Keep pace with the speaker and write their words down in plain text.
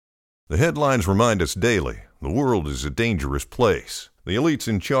The headlines remind us daily the world is a dangerous place. The elites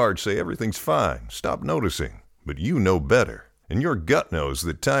in charge say everything's fine, stop noticing. But you know better. And your gut knows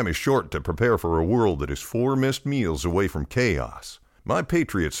that time is short to prepare for a world that is 4 missed meals away from chaos. My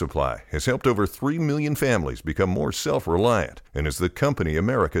Patriot Supply has helped over 3 million families become more self-reliant and is the company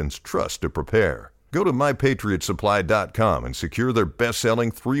Americans trust to prepare. Go to MyPatriotSupply.com and secure their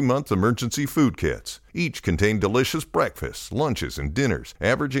best-selling 3-month emergency food kits. Each contain delicious breakfasts, lunches, and dinners,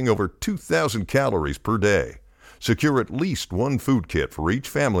 averaging over 2,000 calories per day. Secure at least 1 food kit for each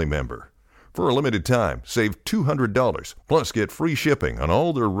family member. For a limited time, save $200, plus get free shipping on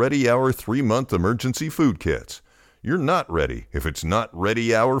all their Ready Hour 3-month emergency food kits. You're not ready if it's not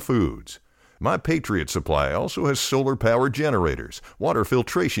Ready Hour Foods. My Patriot Supply also has solar-powered generators, water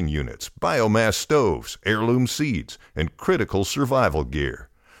filtration units, biomass stoves, heirloom seeds, and critical survival gear.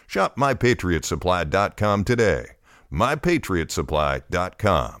 Shop MyPatriotSupply.com today.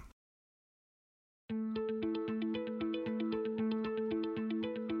 MyPatriotSupply.com.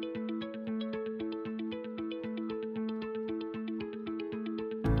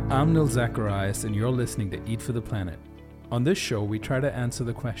 I'm Nil Zacharias, and you're listening to Eat for the Planet. On this show, we try to answer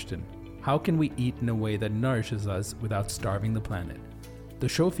the question, how can we eat in a way that nourishes us without starving the planet? The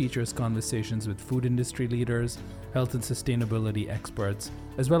show features conversations with food industry leaders, health and sustainability experts,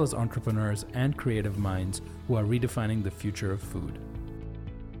 as well as entrepreneurs and creative minds who are redefining the future of food.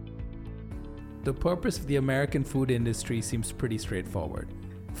 The purpose of the American food industry seems pretty straightforward: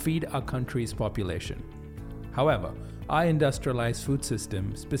 feed our country's population. However, our industrialized food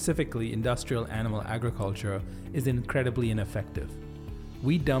system, specifically industrial animal agriculture, is incredibly ineffective.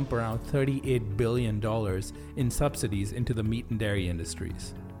 We dump around $38 billion in subsidies into the meat and dairy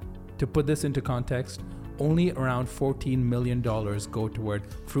industries. To put this into context, only around $14 million go toward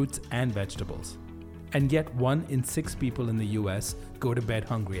fruits and vegetables. And yet 1 in 6 people in the US go to bed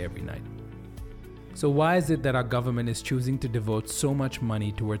hungry every night. So why is it that our government is choosing to devote so much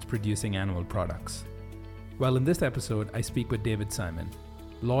money towards producing animal products? Well, in this episode, I speak with David Simon,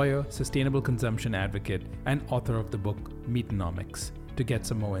 lawyer, sustainable consumption advocate, and author of the book Meatonomics, to get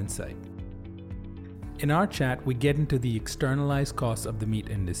some more insight. In our chat, we get into the externalized costs of the meat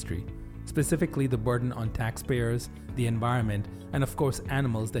industry, specifically the burden on taxpayers, the environment, and of course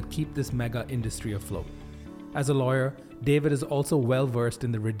animals that keep this mega industry afloat. As a lawyer, David is also well versed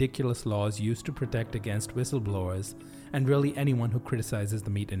in the ridiculous laws used to protect against whistleblowers and really anyone who criticizes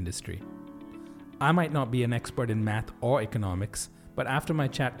the meat industry. I might not be an expert in math or economics, but after my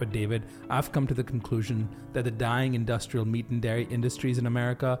chat with David, I've come to the conclusion that the dying industrial meat and dairy industries in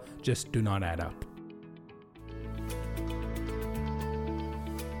America just do not add up.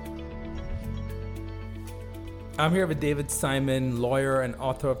 I'm here with David Simon, lawyer and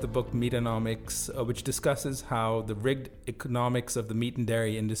author of the book Meatonomics, which discusses how the rigged economics of the meat and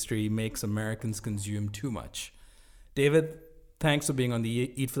dairy industry makes Americans consume too much. David, thanks for being on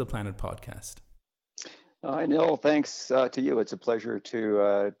the Eat for the Planet podcast. Hi, Neil. Thanks to you. It's a pleasure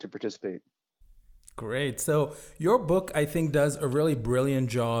to participate. Great. So your book, I think, does a really brilliant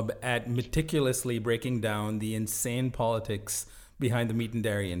job at meticulously breaking down the insane politics behind the meat and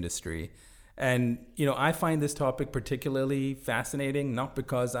dairy industry. And, I find this topic particularly fascinating, not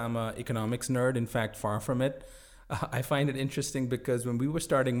because I'm an economics nerd, in fact, far from it. I find it interesting because when we were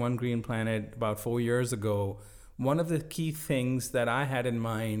starting One Green Planet about 4 years ago, one of the key things that I had in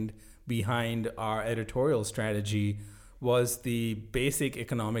mind behind our editorial strategy was the basic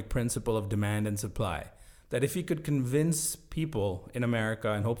economic principle of demand and supply. That if you could convince people in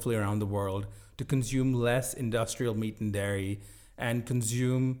America and hopefully around the world to consume less industrial meat and dairy and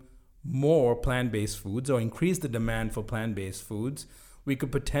consume more plant-based foods or increase the demand for plant-based foods, we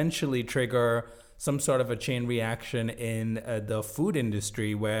could potentially trigger some sort of a chain reaction in the food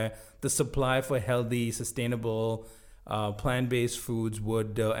industry where the supply for healthy, sustainable plant-based foods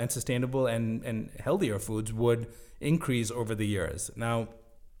would and sustainable and healthier foods would increase over the years. Now,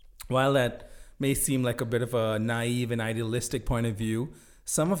 while that may seem like a bit of a naive and idealistic point of view,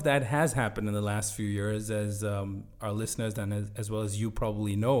 some of that has happened in the last few years, as our listeners and as well as you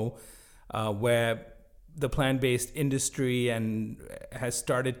probably know, where the plant-based industry has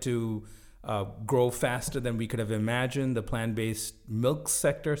started to grow faster than we could have imagined. The plant-based milk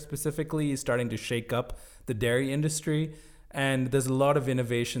sector specifically is starting to shake up the dairy industry, and there's a lot of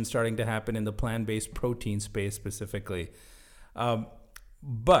innovation starting to happen in the plant-based protein space specifically.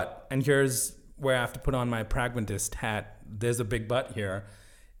 But, and here's where I have to put on my pragmatist hat, there's a big but here.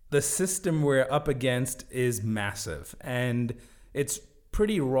 The system we're up against is massive, and it's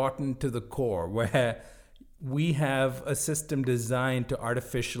pretty rotten to the core, where we have a system designed to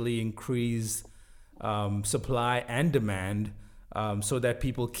artificially increase supply and demand so that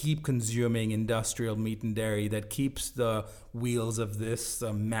people keep consuming industrial meat and dairy that keeps the wheels of this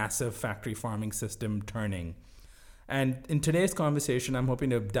massive factory farming system turning. And in today's conversation, I'm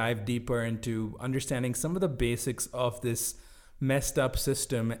hoping to dive deeper into understanding some of the basics of this messed up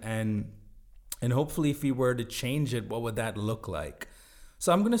system, and hopefully if we were to change it, what would that look like?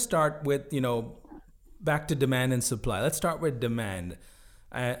 So I'm going to start with, back to demand and supply. Let's start with demand.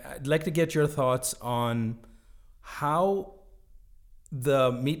 I'd like to get your thoughts on how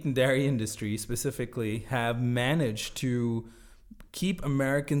the meat and dairy industry specifically have managed to keep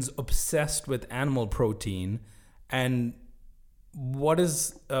Americans obsessed with animal protein, and what do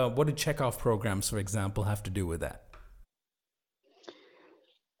checkoff programs, for example, have to do with that?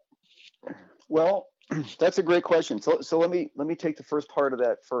 Well, that's a great question. So let me take the first part of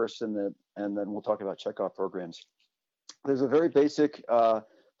that first, and then we'll talk about checkoff programs. There's a very basic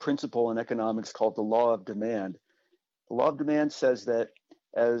principle in economics called the law of demand. The law of demand says that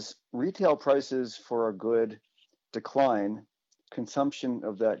as retail prices for a good decline, consumption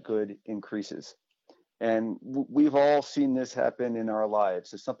of that good increases. And we've all seen this happen in our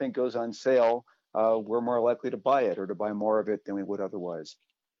lives. If something goes on sale, we're more likely to buy it or to buy more of it than we would otherwise.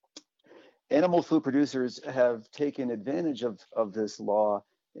 Animal food producers have taken advantage of this law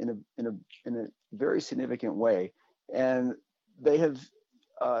in a very significant way, and they have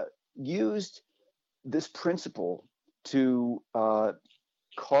used this principle to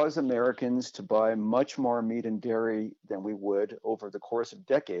cause Americans to buy much more meat and dairy than we would over the course of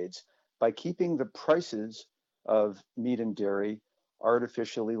decades by keeping the prices of meat and dairy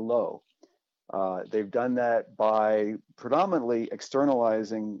artificially low. They've done that by predominantly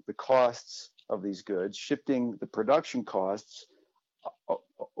externalizing the costs of these goods, shifting the production costs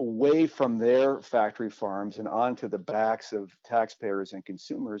away from their factory farms and onto the backs of taxpayers and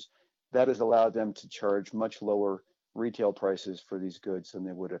consumers. That has allowed them to charge much lower retail prices for these goods than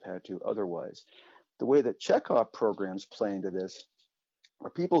they would have had to otherwise. The way that checkoff programs play into this, are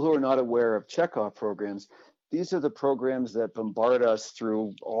people who are not aware of checkoff programs, these are the programs that bombard us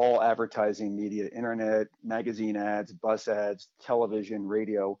through all advertising media, internet, magazine ads, bus ads, television,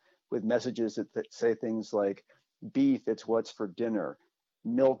 radio, with messages that say things like beef, it's what's for dinner,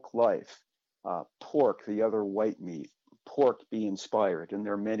 milk life, pork, the other white meat, pork be inspired. And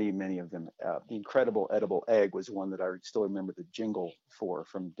there are many, many of them. The Incredible Edible Egg was one that I still remember the jingle for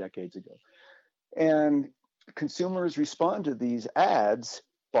from decades ago. And consumers respond to these ads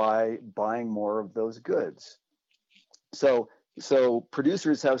by buying more of those goods. So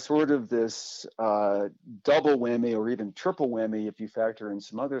producers have sort of this double whammy or even triple whammy if you factor in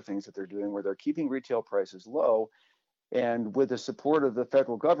some other things that they're doing, where they're keeping retail prices low, and with the support of the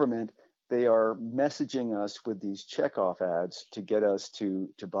federal government, they are messaging us with these checkoff ads to get us to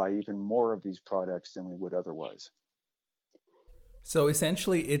buy even more of these products than we would otherwise. So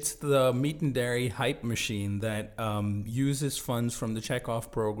essentially, it's the meat and dairy hype machine that uses funds from the checkoff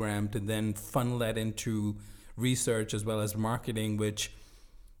program to then funnel that into research as well as marketing, which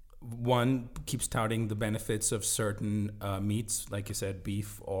one keeps touting the benefits of certain meats, like you said,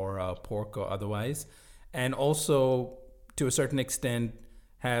 beef or pork or otherwise, and also to a certain extent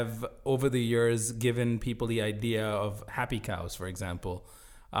have over the years given people the idea of happy cows, for example.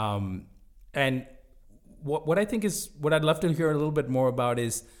 And what I think is what I'd love to hear a little bit more about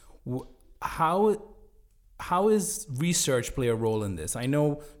is how is research play a role in this? I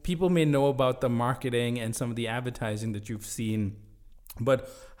know people may know about the marketing and some of the advertising that you've seen, but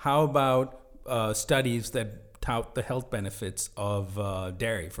how about studies that tout the health benefits of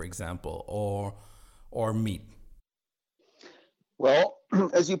dairy, for example, or meat? Well,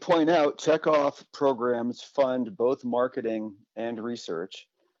 as you point out, checkoff programs fund both marketing and research.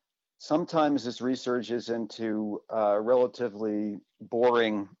 Sometimes this research is into relatively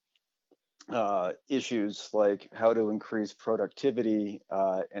boring issues like how to increase productivity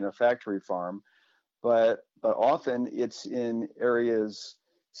in a factory farm, but often it's in areas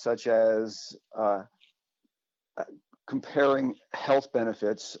such as comparing health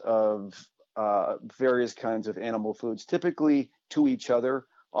benefits of various kinds of animal foods, typically to each other.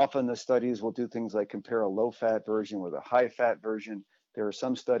 Often the studies will do things like compare a low-fat version with a high-fat version. There are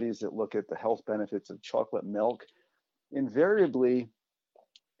some studies that look at the health benefits of chocolate milk. Invariably,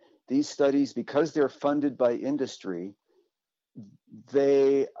 these studies, because they're funded by industry,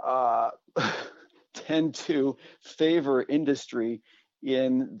 they tend to favor industry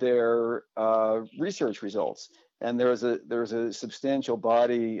in their research results. And there's a substantial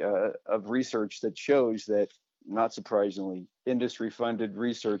body of research that shows that, not surprisingly, industry-funded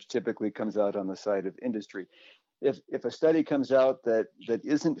research typically comes out on the side of industry. If a study comes out that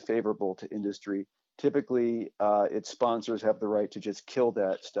isn't favorable to industry, typically its sponsors have the right to just kill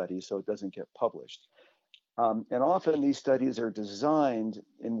that study so it doesn't get published. And often these studies are designed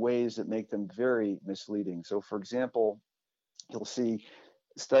in ways that make them very misleading. So for example, you'll see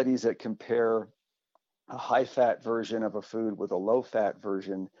studies that compare a high fat version of a food with a low fat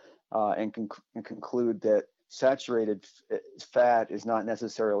version and conclude that saturated fat is not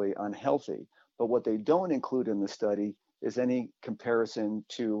necessarily unhealthy. But what they don't include in the study is any comparison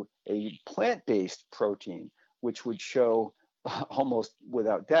to a plant-based protein, which would show almost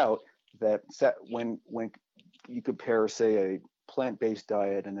without doubt that when you compare, say, a plant-based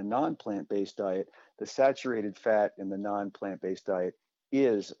diet and a non-plant-based diet, the saturated fat in the non-plant-based diet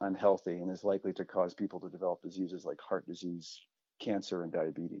is unhealthy and is likely to cause people to develop diseases like heart disease, cancer, and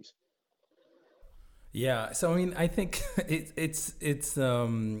diabetes. Yeah, so I mean, I think it's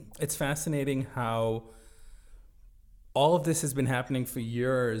fascinating how all of this has been happening for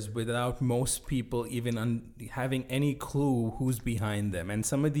years without most people even having any clue who's behind them, and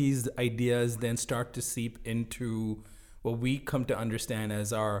some of these ideas then start to seep into what we come to understand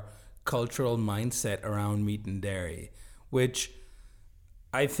as our cultural mindset around meat and dairy, which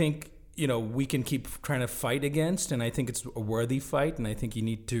I think, you know, we can keep trying to fight against, and I think it's a worthy fight, and I think you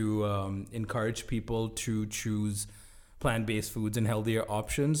need to encourage people to choose plant-based foods and healthier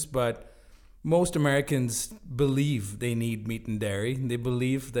options. But most Americans believe they need meat and dairy. They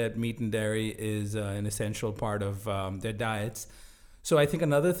believe that meat and dairy is an essential part of their diets. So I think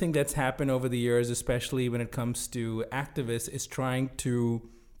another thing that's happened over the years, especially when it comes to activists, is trying to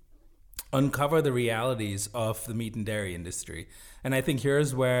uncover the realities of the meat and dairy industry. And I think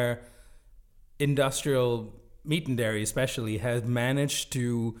here's where industrial meat and dairy especially has managed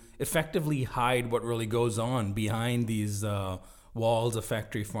to effectively hide what really goes on behind these walls of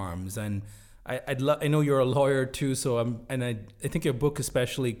factory farms. And I know you're a lawyer too, so I think your book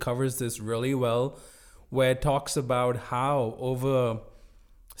especially covers this really well, where it talks about how over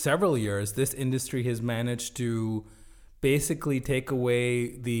several years this industry has managed to basically take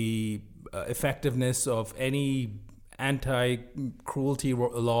away the effectiveness of any anti-cruelty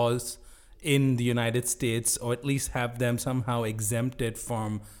laws in the United States, or at least have them somehow exempted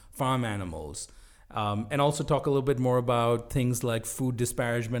from farm animals. And also talk a little bit more about things like food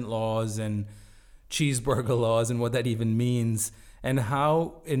disparagement laws and cheeseburger laws and what that even means, and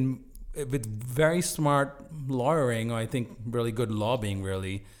how with very smart lawyering, or I think really good lobbying,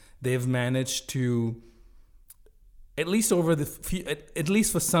 really, they've managed to, at least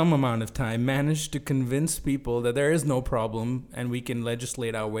for some amount of time, managed to convince people that there is no problem and we can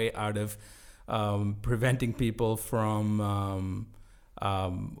legislate our way out of preventing people from,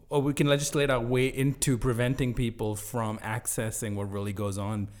 or we can legislate our way into preventing people from accessing what really goes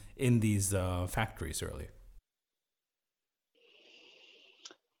on in these factories, really.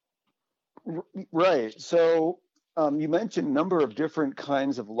 Right. So you mentioned a number of different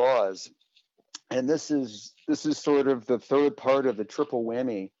kinds of laws, and this is sort of the third part of the triple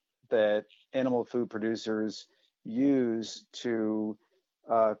whammy that animal food producers use to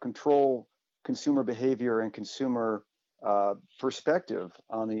control consumer behavior and consumer perspective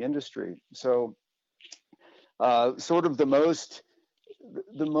on the industry. So sort of the most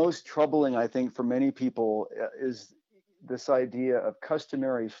troubling, I think, for many people is this idea of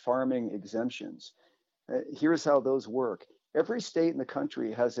customary farming exemptions. Here's how those work. Every state in the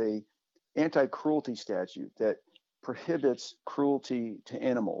country has a anti-cruelty statute that prohibits cruelty to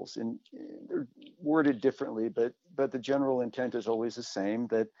animals, and they're worded differently, but the general intent is always the same,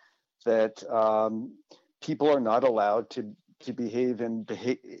 that people are not allowed to behave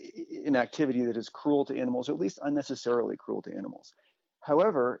in activity that is cruel to animals, or at least unnecessarily cruel to animals.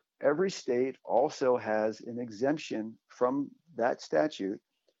 However, every state also has an exemption from that statute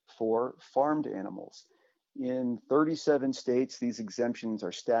for farmed animals. In 37 states, these exemptions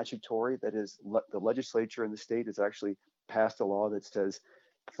are statutory. That is, the legislature in the state has actually passed a law that says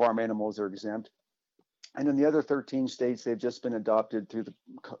farm animals are exempt. And in the other 13 states, they've just been adopted through the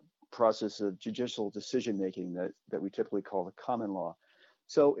process of judicial decision-making that we typically call the common law.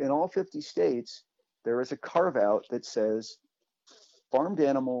 So in all 50 states, there is a carve-out that says farmed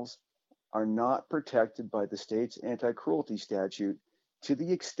animals are not protected by the state's anti-cruelty statute to the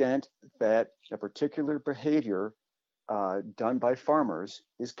extent that a particular behavior done by farmers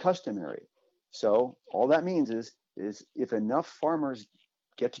is customary. So all that means is if enough farmers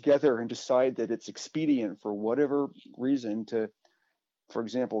get together and decide that it's expedient for whatever reason to, for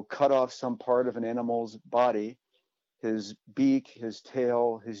example, cut off some part of an animal's body, his beak, his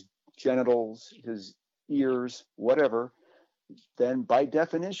tail, his genitals, his ears, whatever, then by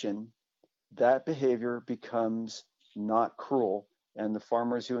definition, that behavior becomes not cruel and the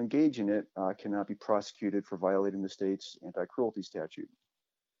farmers who engage in it cannot be prosecuted for violating the state's anti-cruelty statute.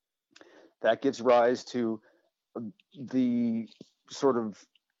 That gives rise to the sort of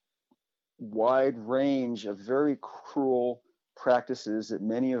wide range of very cruel practices that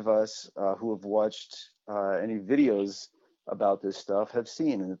many of us who have watched any videos about this stuff have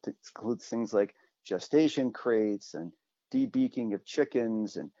seen. And it includes things like gestation crates and debeaking of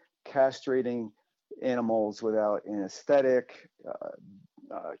chickens and castrating animals without anesthetic,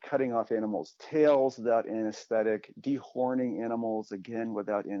 cutting off animals' tails without anesthetic, dehorning animals again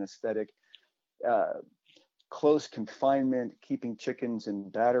without anesthetic, close confinement, keeping chickens in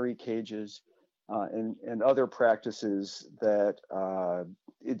battery cages, and other practices that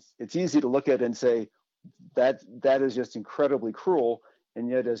it's easy to look at and say that is just incredibly cruel, and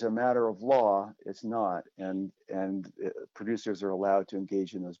yet as a matter of law, it's not, and producers are allowed to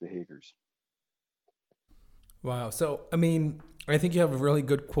engage in those behaviors. Wow. So, I mean, I think you have a really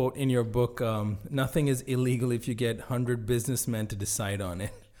good quote in your book. Nothing is illegal if you get 100 businessmen to decide on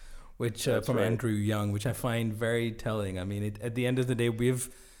it, which from right. Andrew Young, which I find very telling. I mean, at the end of the day,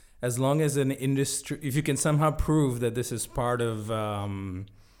 as long as an industry, if you can somehow prove that this is part of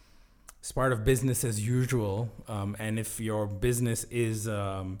business as usual, and if your business is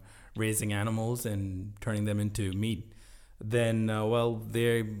raising animals and turning them into meat, then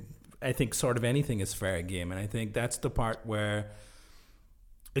I think sort of anything is fair game. And I think that's the part where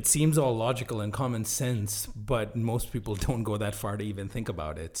it seems all logical and common sense, but most people don't go that far to even think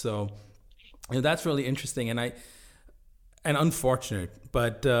about it. So that's really interesting and unfortunate.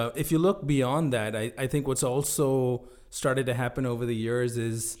 But if you look beyond that, I think what's also started to happen over the years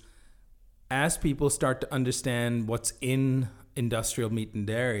is as people start to understand what's in industrial meat and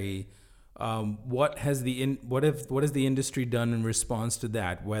dairy, what has the industry done in response to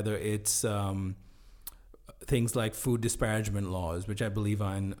that? Whether it's things like food disparagement laws, which I believe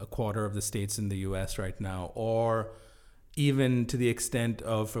are in a quarter of the states in the U.S. right now, or even to the extent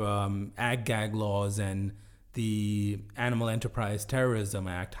of ag-gag laws and the Animal Enterprise Terrorism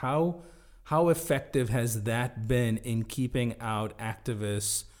Act. How effective has that been in keeping out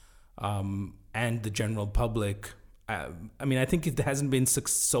activists and the general public? I mean, I think it hasn't been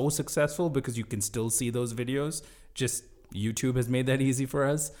so successful because you can still see those videos. Just YouTube has made that easy for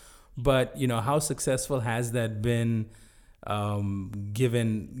us. But, how successful has that been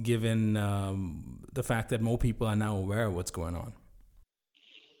given the fact that more people are now aware of what's going on?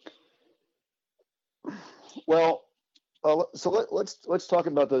 Well, so let's talk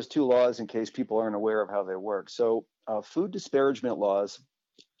about those two laws in case people aren't aware of how they work. So food disparagement laws,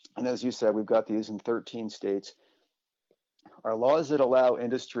 and as you said, we've got these in 13 states, are laws that allow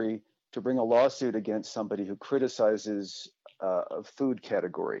industry to bring a lawsuit against somebody who criticizes a food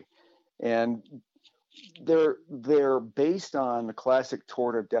category. And they're based on the classic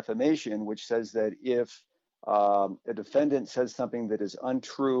tort of defamation, which says that if a defendant says something that is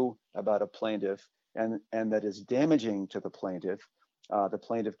untrue about a plaintiff and that is damaging to the plaintiff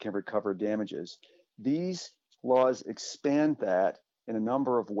can recover damages. These laws expand that in a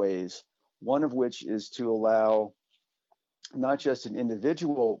number of ways, one of which is to allow not just an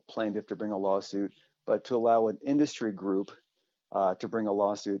individual plaintiff to bring a lawsuit, but to allow an industry group to bring a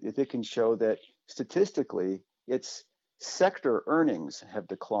lawsuit if it can show that statistically its sector earnings have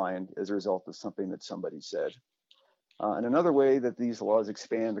declined as a result of something that somebody said. And another way that these laws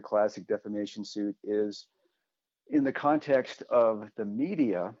expand the classic defamation suit is in the context of the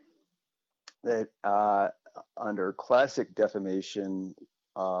media, that under classic defamation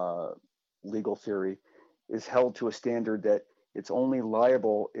legal theory is held to a standard that it's only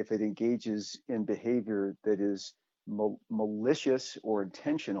liable if it engages in behavior that is malicious or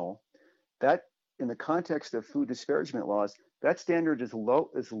intentional. That, in the context of food disparagement laws, that standard is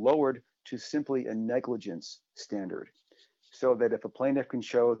lowered to simply a negligence standard. So that if a plaintiff can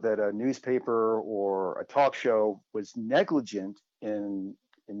show that a newspaper or a talk show was negligent in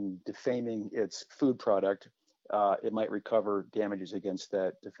defaming its food product, it might recover damages against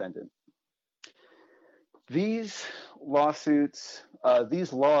that defendant. These lawsuits,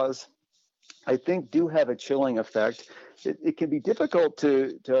 these laws, I think do have a chilling effect. It can be difficult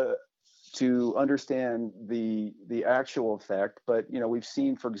to understand the actual effect, but we've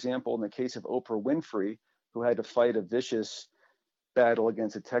seen, for example, in the case of Oprah Winfrey, who had to fight a vicious battle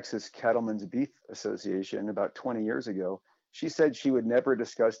against the Texas Cattlemen's Beef Association about 20 years ago. She said she would never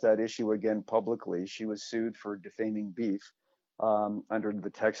discuss that issue again publicly. She was sued for defaming beef under the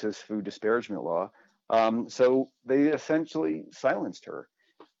Texas food disparagement law. So they essentially silenced her.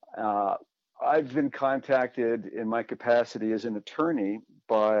 I've been contacted in my capacity as an attorney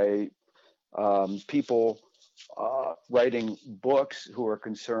by people writing books who are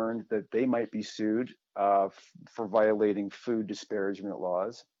concerned that they might be sued for violating food disparagement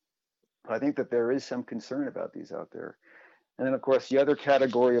laws. I think that there is some concern about these out there. And then, of course, the other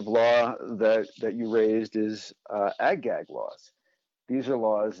category of law that you raised is ag-gag laws. These are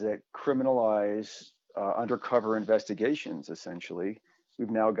laws that criminalize undercover investigations, essentially. We've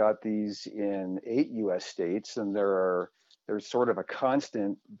now got these in 8 U.S. states, and there's sort of a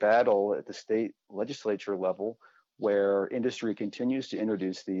constant battle at the state legislature level where industry continues to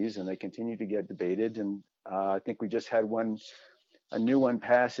introduce these, and they continue to get debated. And I think we just had a new one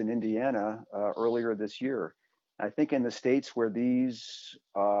pass in Indiana earlier this year. I think in the states where these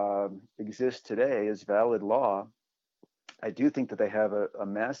exist today as valid law, I do think that they have a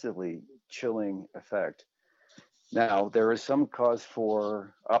massively chilling effect. Now, there is some cause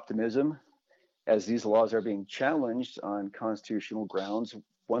for optimism as these laws are being challenged on constitutional grounds.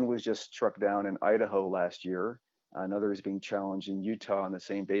 One was just struck down in Idaho last year. Another is being challenged in Utah on the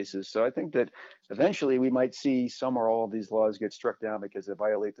same basis. So I think that eventually we might see some or all of these laws get struck down because they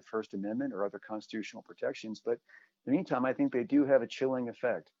violate the First Amendment or other constitutional protections. But in the meantime, I think they do have a chilling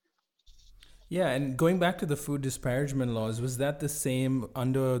effect. Yeah, and going back to the food disparagement laws, was that the same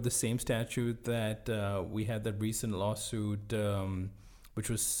under the same statute that we had that recent lawsuit, which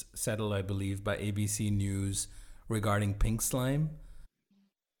was settled, I believe, by ABC News regarding pink slime?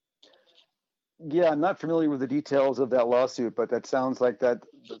 Yeah, I'm not familiar with the details of that lawsuit, but that sounds like the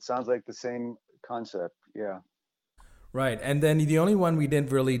same concept. Yeah. Right. And then the only one we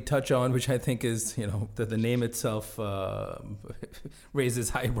didn't really touch on, which I think is, that the name itself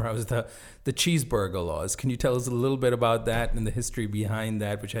raises eyebrows, the cheeseburger laws. Can you tell us a little bit about that and the history behind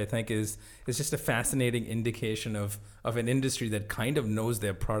that, which I think is just a fascinating indication of an industry that kind of knows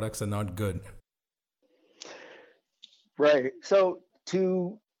their products are not good? Right. So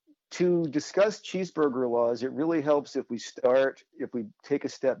to discuss cheeseburger laws, it really helps if we take a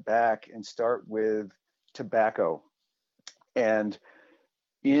step back and start with tobacco. And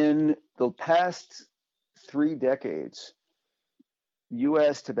in the past 3 decades,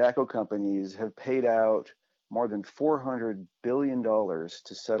 U.S. tobacco companies have paid out more than $400 billion to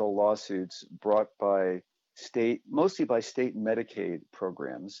settle lawsuits brought by mostly by state Medicaid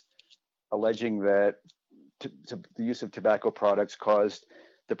programs, alleging that the use of tobacco products caused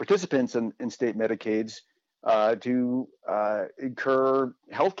the participants in state Medicaids to incur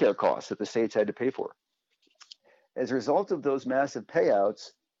healthcare costs that the states had to pay for. As a result of those massive payouts,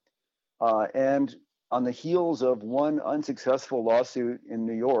 and on the heels of one unsuccessful lawsuit in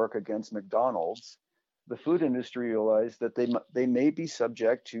New York against McDonald's, the food industry realized that they may be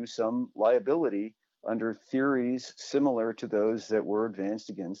subject to some liability under theories similar to those that were advanced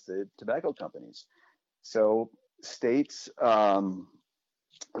against the tobacco companies. So states, at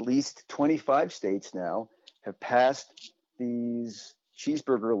least 25 states now, have passed these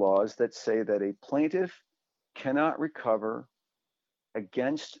cheeseburger laws that say that a plaintiff cannot recover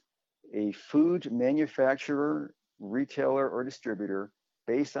against a food manufacturer, retailer, or distributor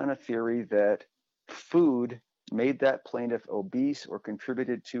based on a theory that food made that plaintiff obese or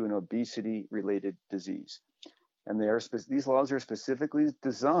contributed to an obesity-related disease. And these laws are specifically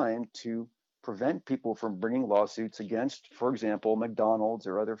designed to prevent people from bringing lawsuits against, for example, McDonald's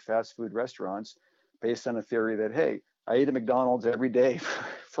or other fast food restaurants based on a theory that, hey, I ate at McDonald's every day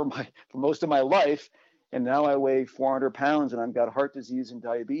for most of my life, and now I weigh 400 pounds and I've got heart disease and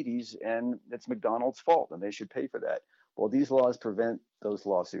diabetes, and it's McDonald's fault and they should pay for that. Well, these laws prevent those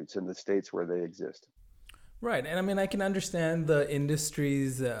lawsuits in the states where they exist. Right. And I mean, I can understand the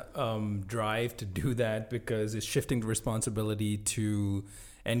industry's drive to do that because it's shifting the responsibility to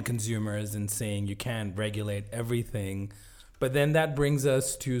end consumers and saying you can't regulate everything. But then that brings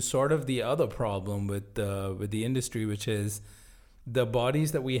us to sort of the other problem with the industry, which is the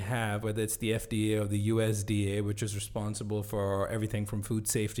bodies that we have, whether it's the FDA or the USDA, which is responsible for everything from food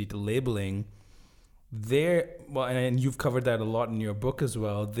safety to labeling. And you've covered that a lot in your book as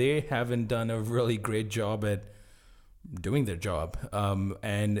well. They haven't done a really great job at doing their job.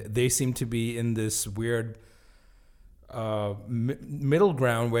 And they seem to be in this weird middle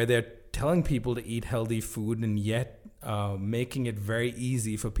ground where they're telling people to eat healthy food and yet making it very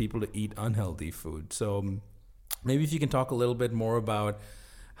easy for people to eat unhealthy food. So maybe if you can talk a little bit more about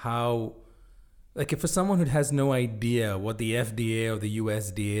how, like, if for someone who has no idea what the FDA or the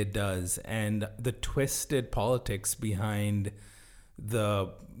USDA does and the twisted politics behind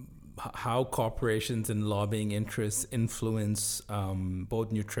how corporations and lobbying interests influence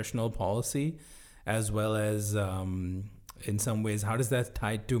both nutritional policy as well as in some ways, how does that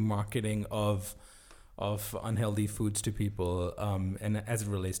tie to marketing of unhealthy foods to people and as it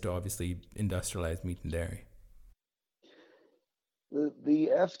relates to obviously industrialized meat and dairy? The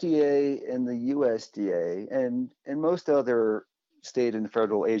FDA and the USDA and most other state and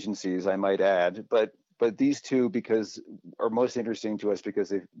federal agencies, I might add, but these two because are most interesting to us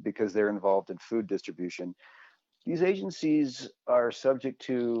because they're involved in food distribution. These agencies are subject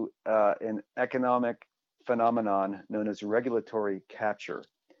to an economic phenomenon known as regulatory capture,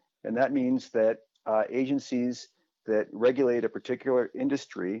 and that means that agencies that regulate a particular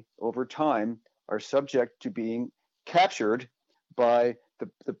industry over time are subject to being captured by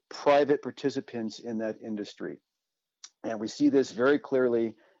the private participants in that industry. And we see this very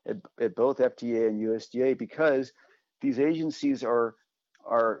clearly at both FDA and USDA because these agencies are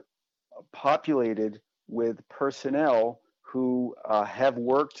populated with personnel who have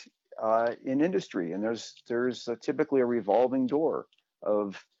worked in industry, and there's typically a revolving door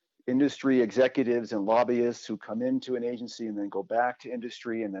of industry executives and lobbyists who come into an agency and then go back to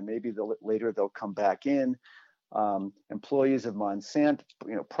industry, and then maybe later they'll come back in. Employees of Monsanto,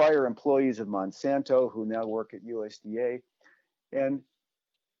 prior employees of Monsanto who now work at USDA. And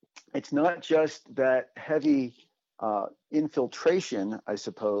it's not just that heavy infiltration, I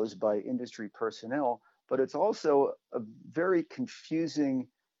suppose, by industry personnel, but it's also a very confusing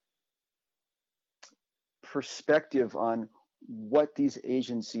perspective on what these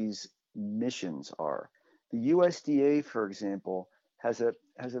agencies' missions are. The USDA, for example, has a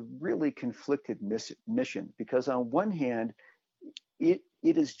really conflicted mission because on one hand, it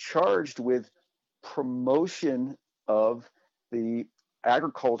is charged with promotion of the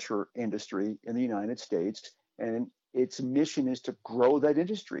agriculture industry in the United States, and its mission is to grow that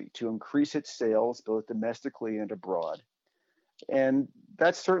industry, to increase its sales both domestically and abroad. And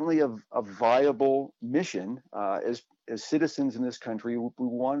that's certainly a viable mission. As citizens in this country, we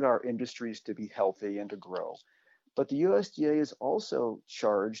want our industries to be healthy and to grow. But the USDA is also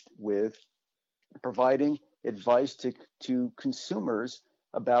charged with providing advice to consumers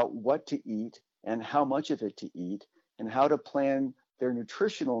about what to eat and how much of it to eat and how to plan their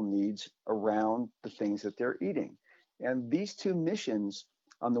nutritional needs around the things that they're eating. And these two missions,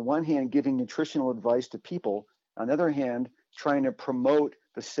 on the one hand, giving nutritional advice to people, on the other hand, trying to promote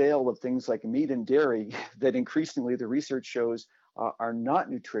the sale of things like meat and dairy that increasingly the research shows are not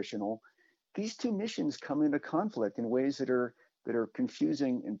nutritional. These two missions come into conflict in ways that are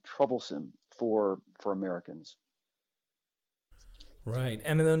confusing and troublesome for Americans. Right,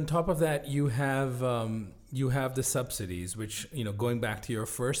 and then on top of that, you have the subsidies, which going back to your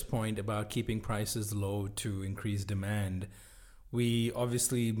first point about keeping prices low to increase demand. We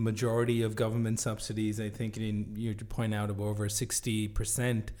obviously majority of government subsidies, I think, to point out, of over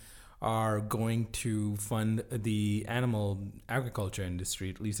 60% are going to fund the animal agriculture industry,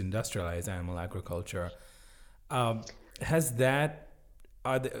 at least industrialized animal agriculture. Has that?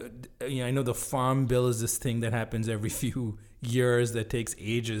 I know the Farm Bill is this thing that happens every few years that takes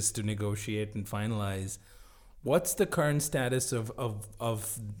ages to negotiate and finalize. What's the current status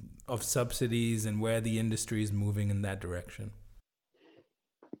of subsidies and where the industry is moving in that direction?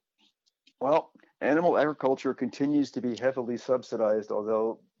 Well, animal agriculture continues to be heavily subsidized,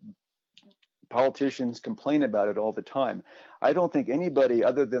 although politicians complain about it all the time. I don't think anybody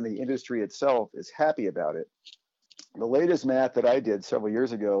other than the industry itself is happy about it. The latest math that I did several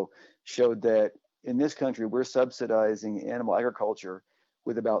years ago showed that in this country, we're subsidizing animal agriculture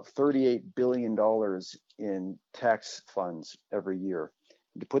with about $38 billion in tax funds every year.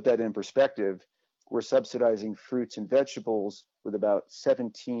 To put that in perspective, we're subsidizing fruits and vegetables with about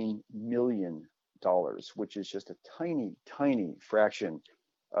 $17 million, which is just a tiny, tiny fraction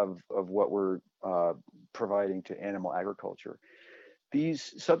of what we're providing to animal agriculture.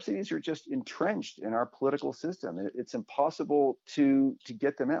 These subsidies are just entrenched in our political system. It's impossible to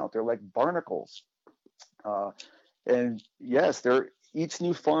get them out. They're like barnacles. And yes, each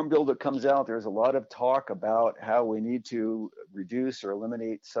new farm bill that comes out, there's a lot of talk about how we need to reduce or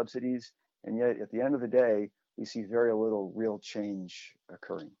eliminate subsidies. And yet at the end of the day, we see very little real change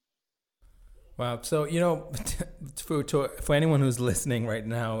occurring. Wow. So, for anyone who's listening right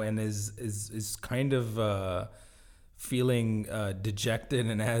now and is kind of feeling dejected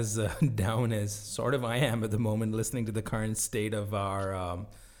and as down as sort of I am at the moment, listening to the current state of our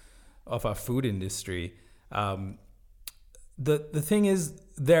food industry, the thing is,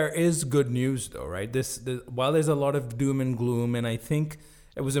 there is good news though, right? While there's a lot of doom and gloom, and I think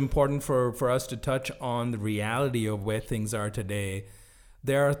it was important for us to touch on the reality of where things are today.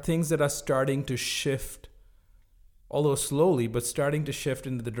 There are things that are starting to shift, although slowly, but starting to shift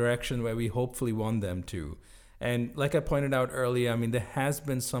into the direction where we hopefully want them to. And like I pointed out earlier, I mean, there has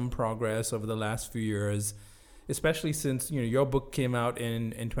been some progress over the last few years, especially since your book came out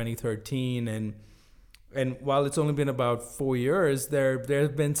in 2013, and And while it's only been about 4 years, there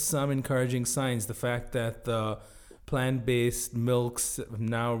have been some encouraging signs. The fact that the plant-based milks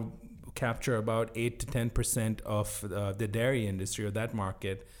now capture about 8 to 10% of the dairy industry or that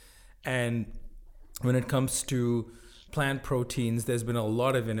market. And when it comes to plant proteins, there's been a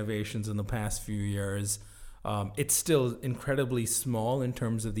lot of innovations in the past few years. It's still incredibly small in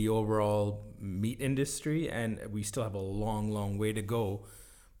terms of the overall meat industry, and we still have a long, long way to go.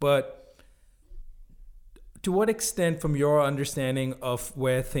 But to what extent, from your understanding of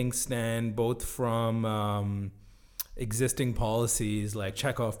where things stand, both from existing policies like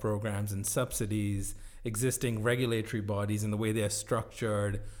checkoff programs and subsidies, existing regulatory bodies and the way they're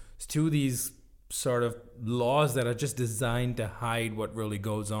structured, to these sort of laws that are just designed to hide what really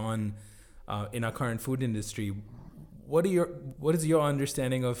goes on in our current food industry, what is your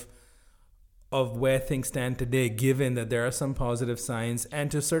understanding of where things stand today, given that there are some positive signs,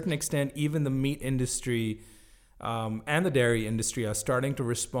 and to a certain extent, even the meat industry and the dairy industry are starting to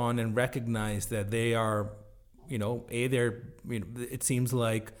respond and recognize that they are, it seems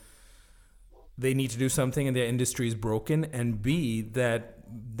like they need to do something and their industry is broken, and B, that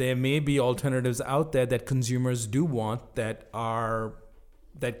there may be alternatives out there that consumers do want that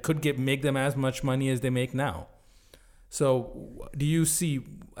could make them as much money as they make now. So do you see,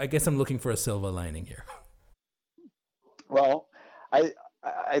 I guess I'm looking for a silver lining here. Well,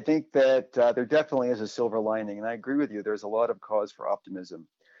 I think that there definitely is a silver lining, and I agree with you. There's a lot of cause for optimism.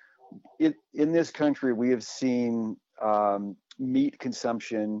 In this country, we have seen meat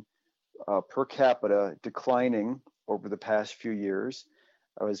consumption per capita declining over the past few years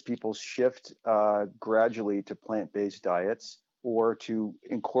as people shift gradually to plant-based diets or to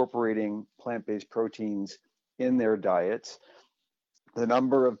incorporating plant-based proteins in their diets. The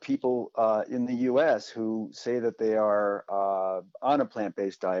number of people in the US who say that they are on a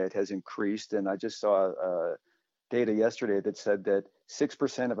plant-based diet has increased. And I just saw data yesterday that said that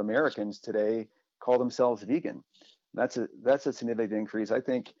 6% of Americans today call themselves vegan. That's a significant increase. I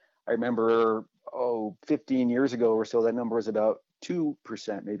remember 15 years ago or so, that number was about 2%,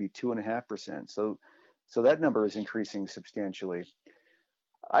 maybe 2.5%. So that number is increasing substantially.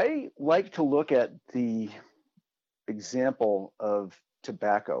 I like to look at the example of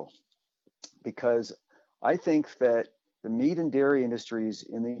tobacco, because I think that the meat and dairy industries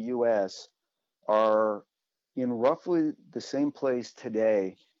in the US are in roughly the same place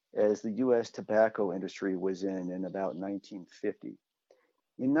today as the US tobacco industry was in about 1950.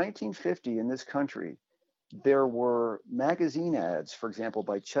 In 1950 in this country, there were magazine ads, for example,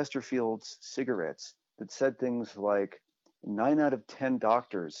 by Chesterfield's cigarettes that said things like 9 out of 10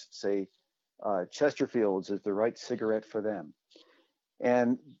 doctors say Chesterfield's is the right cigarette for them.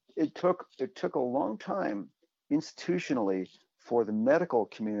 And it took a long time institutionally for the medical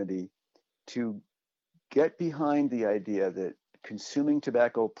community to get behind the idea that consuming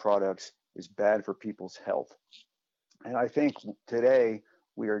tobacco products is bad for people's health. And I think today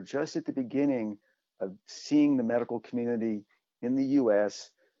we are just at the beginning of seeing the medical community in the US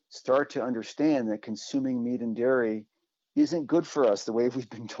start to understand that consuming meat and dairy isn't good for us the way we've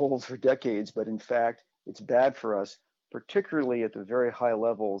been told for decades, but in fact, it's bad for us, particularly at the very high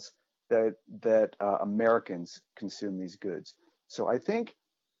levels that Americans consume these goods. So I think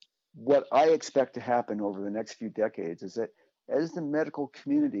what I expect to happen over the next few decades is that as the medical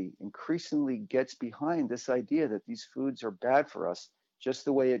community increasingly gets behind this idea that these foods are bad for us, just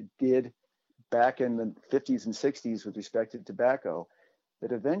the way it did back in the 50s and 60s with respect to tobacco,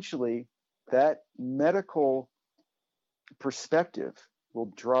 that eventually that medical perspective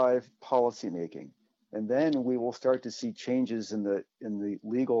will drive policymaking. And then we will start to see changes in the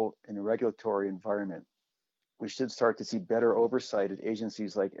legal and regulatory environment. We should start to see better oversight at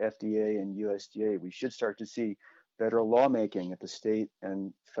agencies like FDA and USDA. We should start to see better lawmaking at the state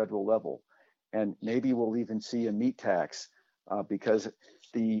and federal level. And maybe we'll even see a meat tax because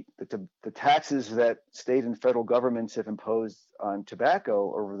the taxes that state and federal governments have imposed on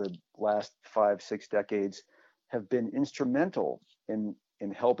tobacco over the last 5-6 decades have been instrumental in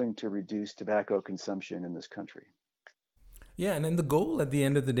helping to reduce tobacco consumption in this country. Yeah, and then the goal at the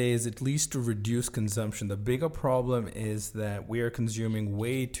end of the day is at least to reduce consumption. The bigger problem is that we are consuming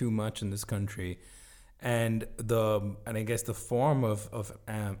way too much in this country, and I guess the form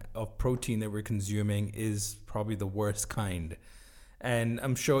of protein that we're consuming is probably the worst kind. And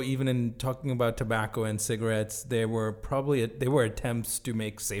I'm sure even in talking about tobacco and cigarettes, there were attempts to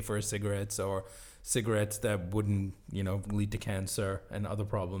make safer cigarettes or cigarettes that wouldn't, lead to cancer and other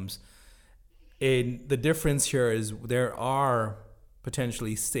problems. And the difference here is there are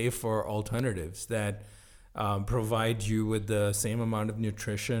potentially safer alternatives that provide you with the same amount of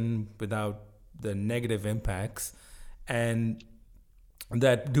nutrition without the negative impacts, and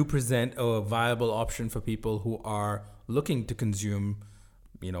that do present a viable option for people who are looking to consume,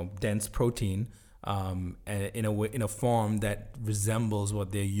 dense protein in a form that resembles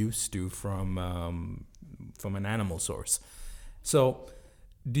what they're used to from an animal source. So,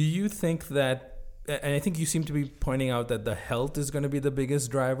 do you think that? And I think you seem to be pointing out that the health is going to be the biggest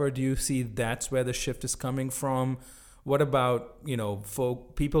driver. Do you see that's where the shift is coming from? What about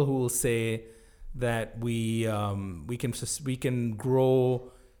people who will say that we can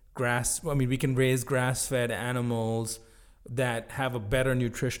grow grass? I mean, we can raise grass-fed animals that have a better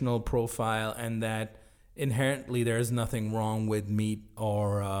nutritional profile, and that inherently there is nothing wrong with meat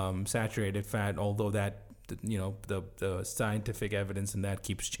or saturated fat, although that the scientific evidence in that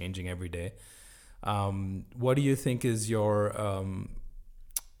keeps changing every day. What do you think is what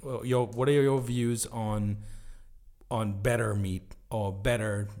are your views on better meat or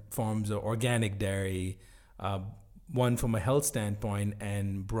better forms of organic dairy, one from a health standpoint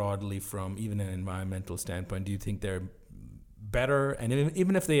and broadly from even an environmental standpoint? Do you think they're better? And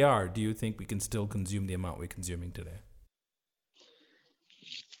even if they are, do you think we can still consume the amount we're consuming today?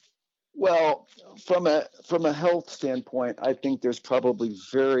 Well, from a health standpoint, I think there's probably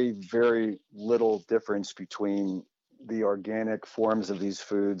very, very little difference between the organic forms of these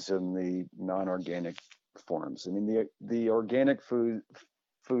foods and the non-organic forms. I mean, the organic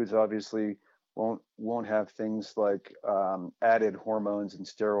foods obviously won't have things like added hormones and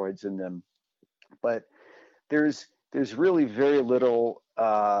steroids in them, but there's really very little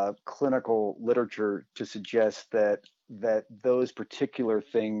clinical literature to suggest that those particular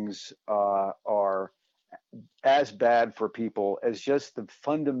things are as bad for people as just the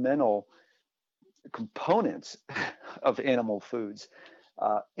fundamental components of animal foods.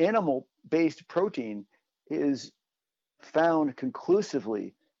 Animal-based protein is found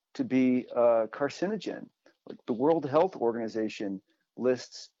conclusively to be carcinogen. Like the World Health Organization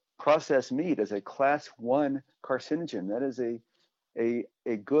lists processed meat as a class 1 carcinogen. That is a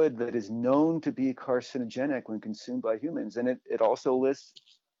good that is known to be carcinogenic when consumed by humans. And it also lists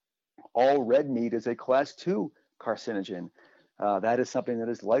all red meat as a class 2 carcinogen. That is something that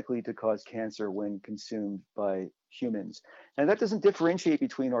is likely to cause cancer when consumed by humans. And that doesn't differentiate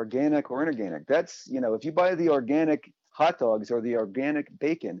between organic or inorganic. That's, if you buy the organic hot dogs or the organic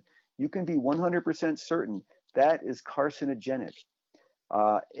bacon, you can be 100% certain that is carcinogenic.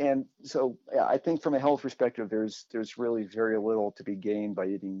 And so I think from a health perspective, there's really very little to be gained by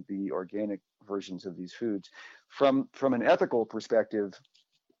eating the organic versions of these foods. From an ethical perspective,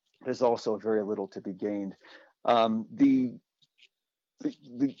 there's also very little to be gained. The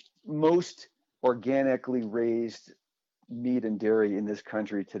most organically raised meat and dairy in this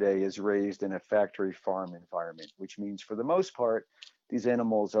country today is raised in a factory farm environment, which means for the most part, these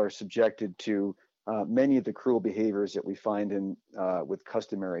animals are subjected to many of the cruel behaviors that we find in with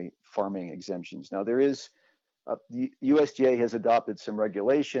customary farming exemptions. Now, the USDA has adopted some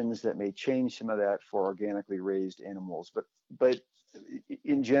regulations that may change some of that for organically raised animals, but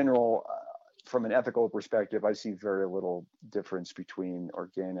in general, from an ethical perspective, I see very little difference between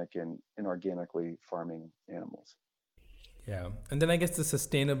organic and inorganically farming animals. Yeah, and then I guess the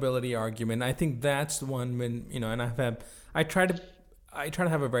sustainability argument. I think that's the one when and I try to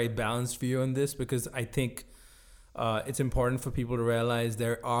have a very balanced view on this, because I think it's important for people to realize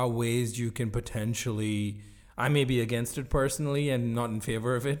there are ways you can potentially, I may be against it personally and not in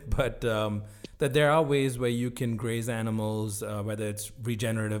favor of it, but that there are ways where you can graze animals, whether it's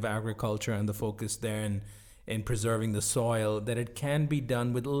regenerative agriculture and the focus there in preserving the soil, that it can be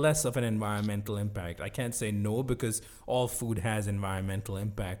done with less of an environmental impact. I can't say no, because all food has environmental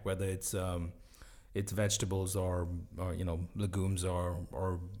impact, whether it's vegetables or legumes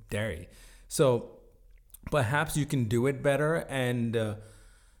or dairy. So perhaps you can do it better, and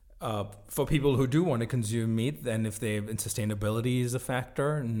for people who do want to consume meat, then if sustainability is a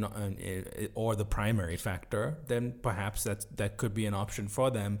factor or the primary factor, then perhaps that could be an option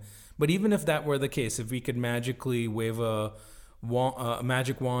for them. But even if that were the case, if we could magically wave a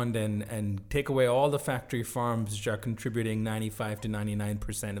magic wand and take away all the factory farms which are contributing 95 to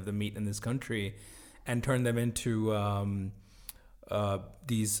 99% of the meat in this country, and turn them into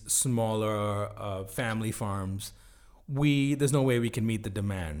these smaller family farms, there's no way we can meet the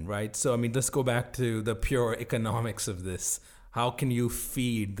demand, right? So, I mean, let's go back to the pure economics of this. How can you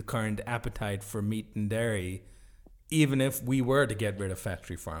feed the current appetite for meat and dairy, even if we were to get rid of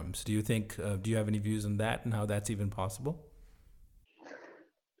factory farms? Do you think, do you have any views on that and how that's even possible?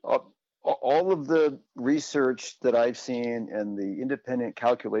 All of the research that I've seen and the independent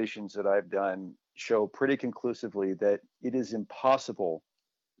calculations that I've done show pretty conclusively that it is impossible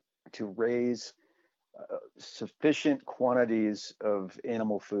to raise sufficient quantities of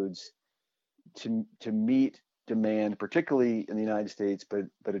animal foods to meet demand, particularly in the United States, but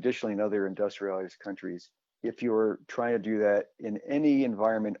additionally in other industrialized countries, if you're trying to do that in any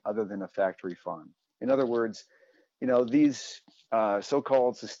environment other than a factory farm. In other words, these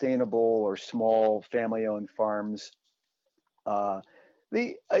so-called sustainable or small family-owned farms, on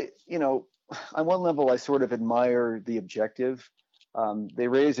one level, I sort of admire the objective. They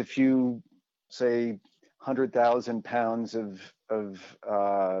raise a few, say, 100,000 pounds of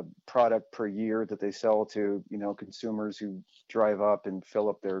product per year that they sell to consumers who drive up and fill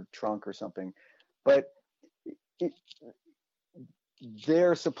up their trunk or something, but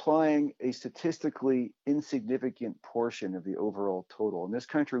they're supplying a statistically insignificant portion of the overall total. In this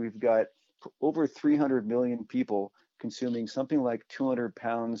country, we've got over 300 million people consuming something like 200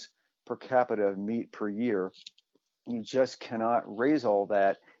 pounds per capita of meat per year. You just cannot raise all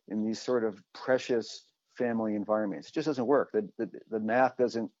that in these sort of precious family environments. It just doesn't work. The math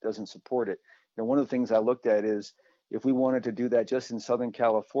doesn't support it. One of the things I looked at is if we wanted to do that just in Southern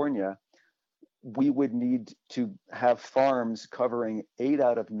California, we would need to have farms covering 8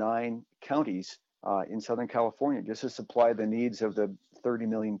 out of 9 counties in Southern California just to supply the needs of the 30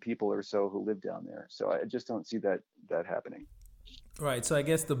 million people or so who live down there. So I just don't see that happening. Right. So I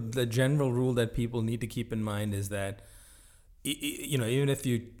guess the general rule that people need to keep in mind is that even if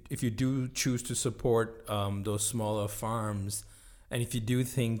you do choose to support those smaller farms, and if you do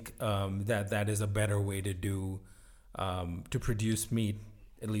think that is a better way to do to produce meat,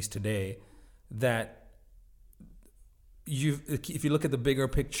 at least today, that if you look at the bigger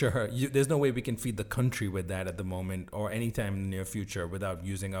picture, there's no way we can feed the country with that at the moment or anytime in the near future without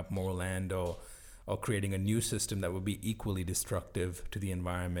using up more land or creating a new system that would be equally destructive to the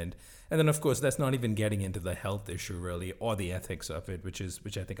environment. And then, of course, that's not even getting into the health issue really or the ethics of it, which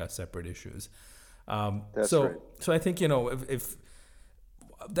I think are separate issues. That's right. So I think if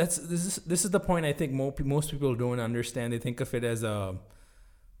this is the point I think most people don't understand. They think of it as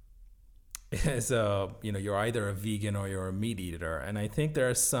you're either a vegan or you're a meat eater, and I think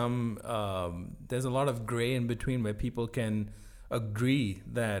there's a lot of gray in between where people can agree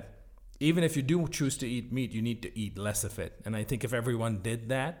that even if you do choose to eat meat, you need to eat less of it. And I think if everyone did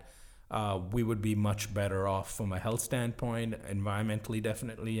that, we would be much better off from a health standpoint, environmentally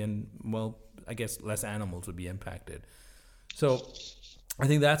definitely, and I guess less animals would be impacted. So I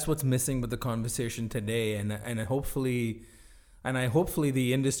think that's what's missing with the conversation today, and hopefully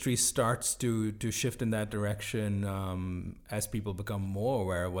the industry starts to shift in that direction as people become more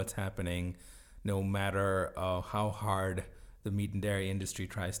aware of what's happening, no matter how hard the meat and dairy industry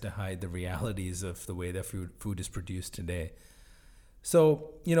tries to hide the realities of the way that food is produced today.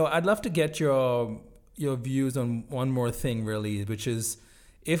 So, I'd love to get your views on one more thing, really, which is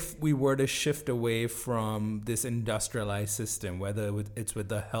if we were to shift away from this industrialized system, whether it's with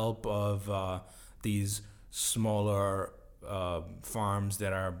the help of these smaller farms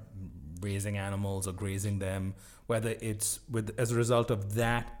that are raising animals or grazing them, whether it's as a result of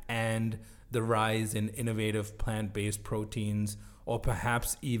that and the rise in innovative plant-based proteins, or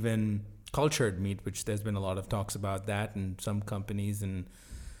perhaps even cultured meat, which there's been a lot of talks about that, and some companies and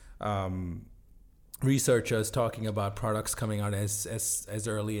researchers talking about products coming out as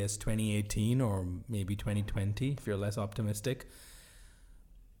early as 2018 or maybe 2020, if you're less optimistic.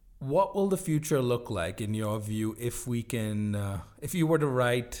 What will the future look like in your view if you were to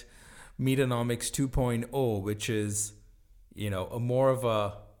write Meatonomics 2.0, which is, a more of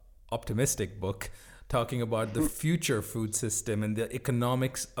a optimistic book talking about the future food system and the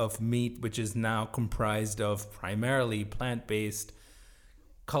economics of meat, which is now comprised of primarily plant-based,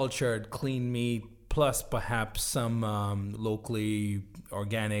 cultured, clean meat, plus perhaps some locally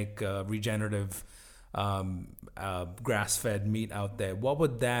organic, regenerative, grass-fed meat out there. What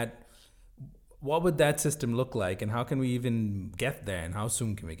would that system look like, and how can we even get there, and how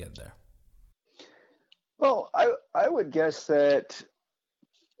soon can we get there? Well, I would guess that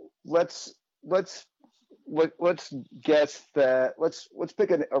let's guess that let's pick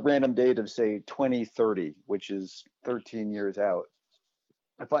a random date of say 2030, which is 13 years out.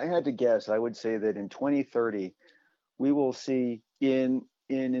 If I had to guess, I would say that in 2030 we will see in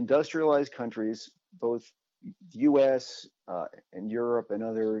industrialized countries, both US and Europe and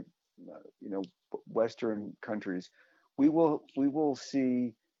other Western countries, we will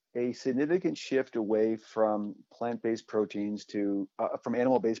see a significant shift away from plant-based proteins from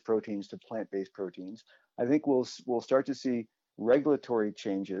animal-based proteins to plant-based proteins. I think we'll start to see regulatory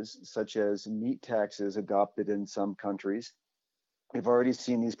changes, such as meat taxes adopted in some countries. We've already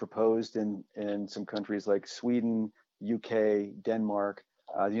seen these proposed in some countries like Sweden, UK, Denmark.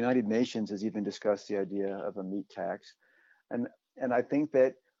 The United Nations has even discussed the idea of a meat tax, and I think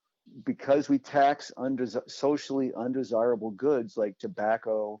that because we tax socially undesirable goods like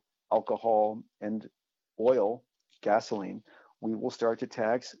tobacco, alcohol, and oil, gasoline, we will start to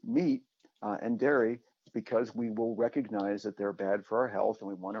tax meat and dairy because we will recognize that they're bad for our health and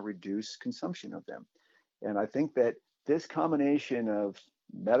we want to reduce consumption of them. And I think that this combination of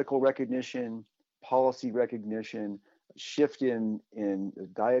medical recognition, policy recognition, shift in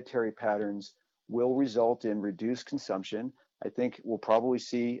dietary patterns will result in reduced consumption. I think we'll probably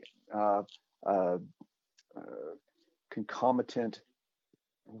see concomitant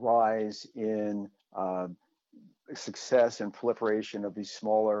rise in success and proliferation of these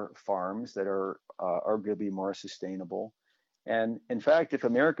smaller farms that are arguably more sustainable. And in fact, if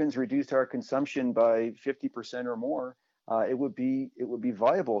Americans reduced our consumption by 50% or more, it would be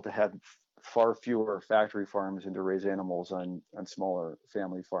viable to have far fewer factory farms and to raise animals on smaller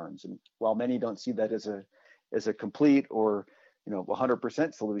family farms. And while many don't see that as a complete or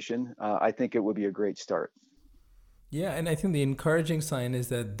 100% solution, I think it would be a great start. Yeah, and I think the encouraging sign is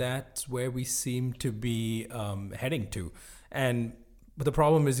that that's where we seem to be heading to. But the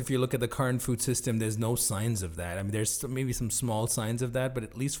problem is, if you look at the current food system, there's no signs of that. I mean, there's maybe some small signs of that, but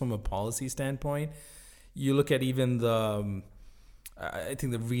at least from a policy standpoint, you look at even I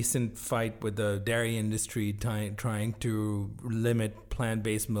think the recent fight with the dairy industry trying to limit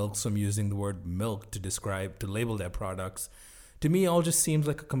plant-based milks from using the word milk to label their products, to me all just seems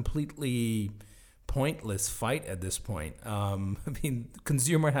like a completely pointless fight at this point. I mean,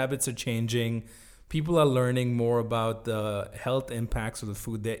 consumer habits are changing. People are learning more about the health impacts of the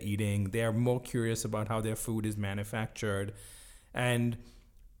food they're eating. They are more curious about how their food is manufactured. And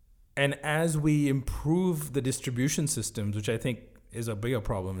as we improve the distribution systems, which I think is a bigger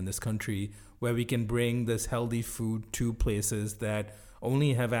problem in this country, where we can bring this healthy food to places that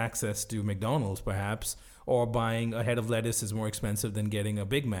only have access to McDonald's, perhaps, or buying a head of lettuce is more expensive than getting a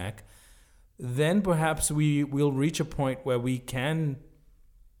Big Mac, then perhaps we'll reach a point where we can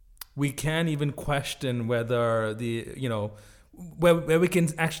even question whether where we can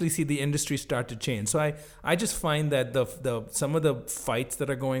actually see the industry start to change. So I just find that the some of the fights that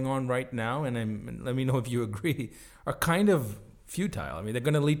are going on right now, and let me know if you agree, are kind of futile. I mean, they're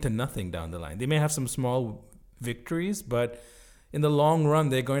going to lead to nothing down the line. They may have some small victories, but in the long run,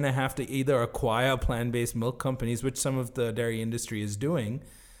 they're going to have to either acquire plant-based milk companies, which some of the dairy industry is doing,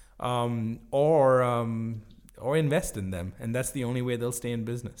 or invest in them, and that's the only way they'll stay in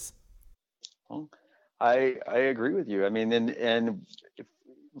business. Well, I agree with you. I mean, and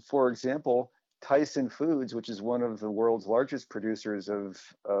for example, Tyson Foods, which is one of the world's largest producers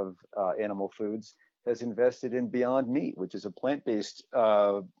of animal foods, has invested in Beyond Meat, which is a plant-based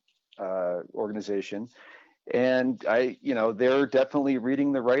organization. And they're definitely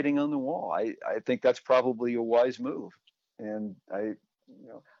reading the writing on the wall. I think that's probably a wise move. And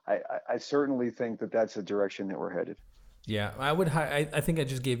I certainly think that that's the direction that we're headed. Yeah, I think I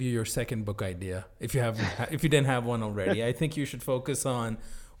just gave you your second book idea. If you didn't have one already, I think you should focus on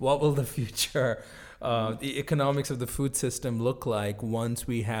what will the future, the economics of the food system look like once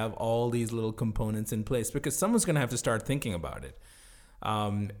we have all these little components in place, because someone's going to have to start thinking about it.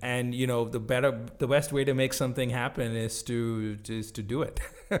 And the best way to make something happen is to do it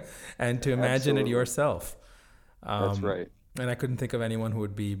and to imagine it yourself. That's right. And I couldn't think of anyone who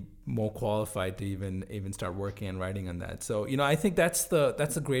would be more qualified to even start working and writing on that. So, I think that's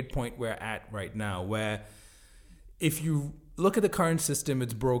a great point we're at right now, where if you look at the current system,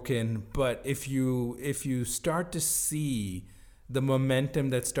 it's broken. But if you start to see the momentum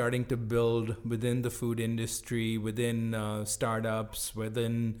that's starting to build within the food industry, within startups,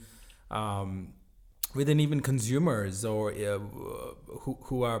 within even consumers, or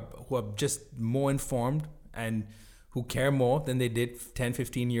who are just more informed and who care more than they did 10,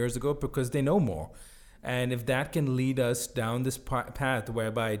 15 years ago because they know more. And if that can lead us down this path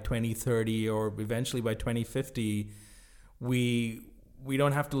where by 2030 or eventually by 2050, we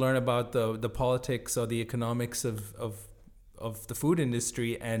don't have to learn about the politics or the economics of the food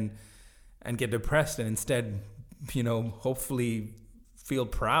industry and get depressed, and instead, hopefully feel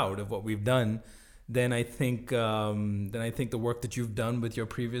proud of what we've done, then I think the work that you've done with your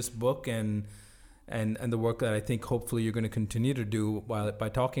previous book and the work that I think hopefully you're going to continue to do by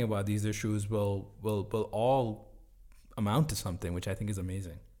talking about these issues will all amount to something, which I think is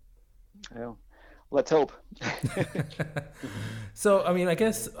amazing. Yeah. Let's hope. So, I mean, I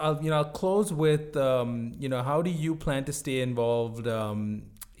guess I'll close with how do you plan to stay involved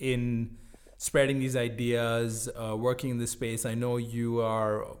in spreading these ideas, working in this space? I know you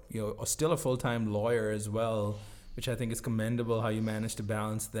are still a full-time lawyer as well, which I think is commendable how you managed to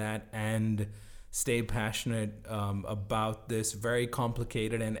balance that and stay passionate about this very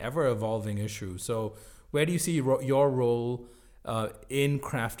complicated and ever-evolving issue. So where do you see your role in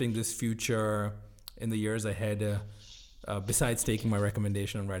crafting this future in the years ahead, besides taking my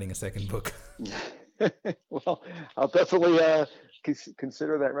recommendation on writing a second book? Well, I'll definitely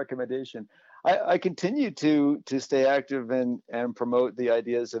consider that recommendation. I continue to stay active and promote the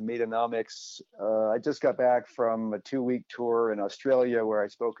ideas of Meatonomics. I just got back from a 2-week tour in Australia where I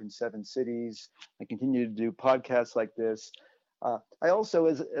spoke in 7 cities. I continue to do podcasts like this. I also,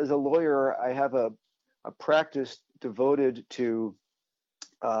 as a lawyer, I have a practice devoted to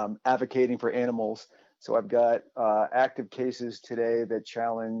advocating for animals. So I've got active cases today that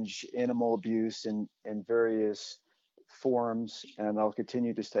challenge animal abuse in various forms, and I'll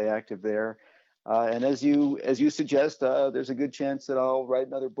continue to stay active there. And as you suggest, there's a good chance that I'll write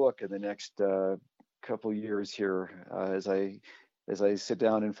another book in the next couple years here as I sit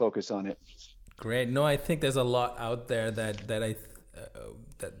down and focus on it. Great. No, I think there's a lot out there that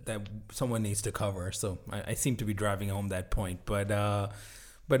someone needs to cover. So I seem to be driving home that point, but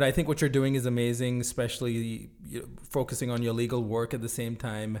I think what you're doing is amazing, especially focusing on your legal work at the same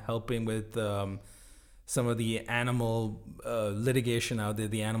time, helping with some of the animal litigation out there,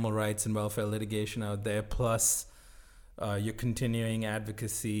 the animal rights and welfare litigation out there, plus your continuing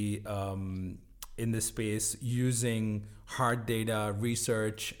advocacy in this space using hard data,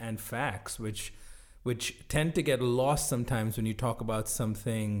 research, and facts, which tend to get lost sometimes when you talk about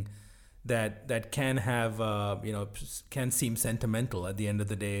something that can have can seem sentimental. At the end of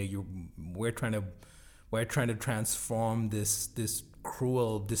the day, we're trying to transform this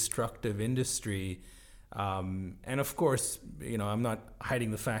cruel, destructive industry. And of course, I'm not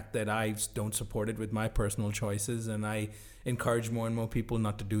hiding the fact that I don't support it with my personal choices, and I encourage more and more people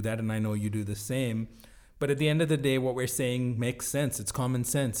not to do that, and I know you do the same. But at the end of the day, what we're saying makes sense. It's common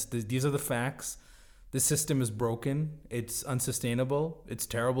sense. These are the facts. The system is broken. It's unsustainable. It's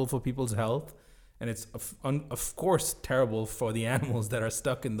terrible for people's health, and it's of course terrible for the animals that are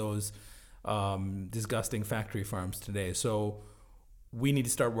stuck in those disgusting factory farms today. So we need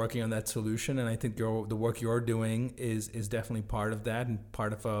to start working on that solution, and I think the work you're doing is definitely part of that, and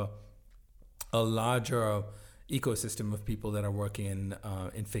part of a larger ecosystem of people that are working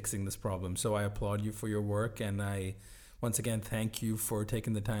in fixing this problem. So I applaud you for your work, and I once again thank you for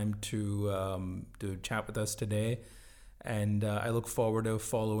taking the time to chat with us today. And I look forward to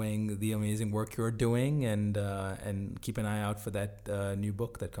following the amazing work you're doing, and keep an eye out for that new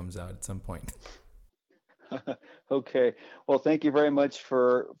book that comes out at some point. Okay. Well, thank you very much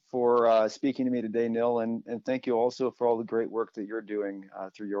for speaking to me today, Nil, and thank you also for all the great work that you're doing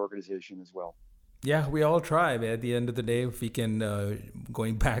through your organization as well. Yeah, we all try. But at the end of the day, if we can,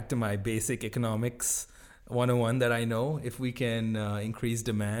 going back to my basic economics 101 that I know, if we can increase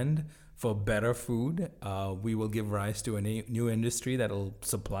demand for better food, we will give rise to a new industry that will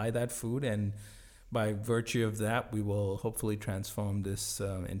supply that food, and by virtue of that, we will hopefully transform this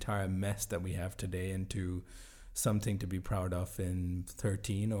entire mess that we have today into something to be proud of in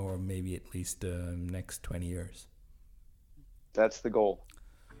 13 or maybe at least next 20 years. That's the goal.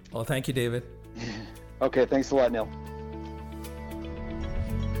 Well, thank you, David. Okay, thanks a lot, Nil.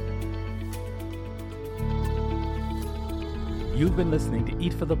 You've been listening to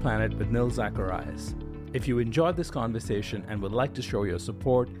Eat for the Planet with Nil Zacharias. If you enjoyed this conversation and would like to show your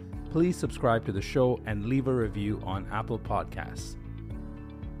support, please subscribe to the show and leave a review on Apple Podcasts.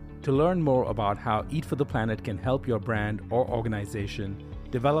 To learn more about how Eat for the Planet can help your brand or organization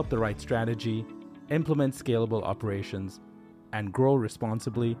develop the right strategy, implement scalable operations, and grow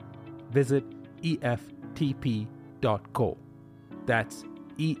responsibly, visit EFTP.co. That's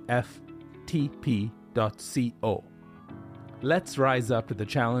EFTP.co. Let's rise up to the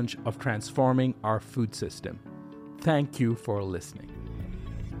challenge of transforming our food system. Thank you for listening.